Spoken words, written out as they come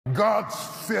God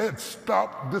said,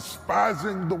 stop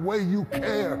despising the way you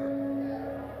care.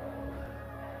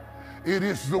 It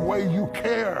is the way you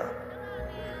care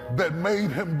that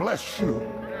made him bless you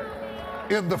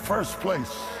in the first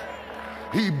place.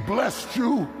 He blessed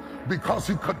you because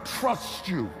he could trust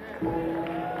you.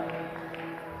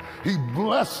 He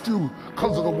blessed you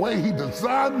because of the way he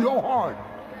designed your heart.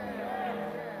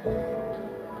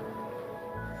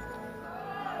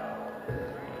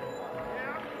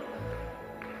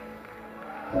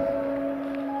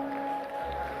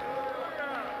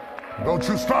 Don't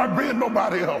you start being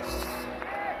nobody else.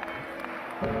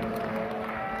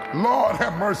 Lord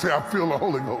have mercy, I feel the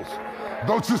Holy Ghost.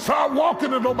 Don't you start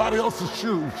walking in nobody else's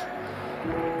shoes.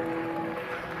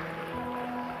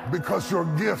 Because your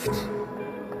gift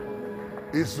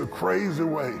is the crazy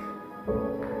way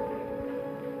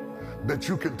that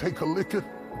you can take a licking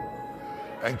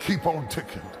and keep on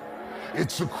ticking.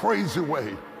 It's the crazy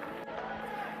way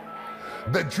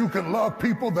that you can love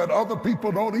people that other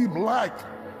people don't even like.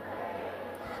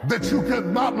 That you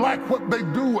can not like what they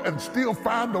do and still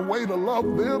find a way to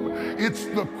love them. It's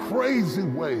the crazy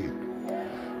way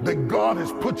that God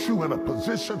has put you in a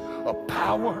position of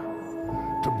power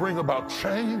to bring about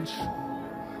change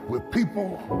with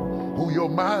people who your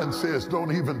mind says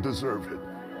don't even deserve it.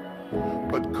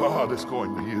 But God is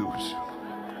going to use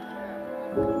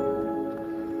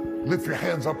you. Lift your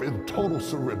hands up in total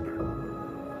surrender,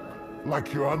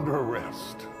 like you're under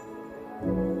arrest.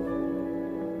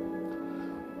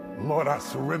 Lord, I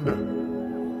surrender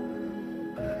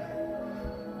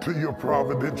to your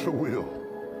providential will,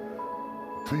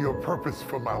 to your purpose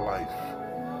for my life.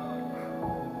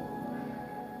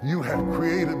 You have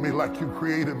created me like you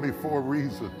created me for a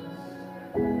reason.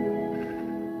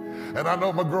 And I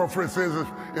know my girlfriend says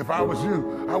if I was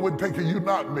you, I wouldn't take a you,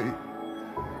 not me.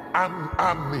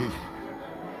 I'm me.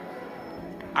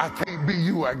 I can't be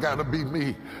you, I gotta be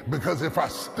me. Because if I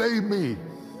stay me,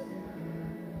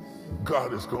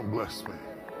 God is gonna bless me.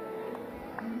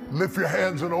 Lift your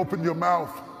hands and open your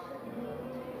mouth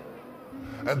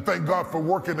and thank God for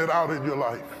working it out in your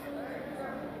life.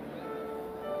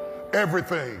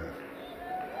 Everything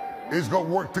is gonna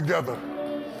work together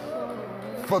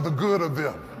for the good of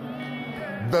them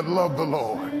that love the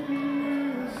Lord.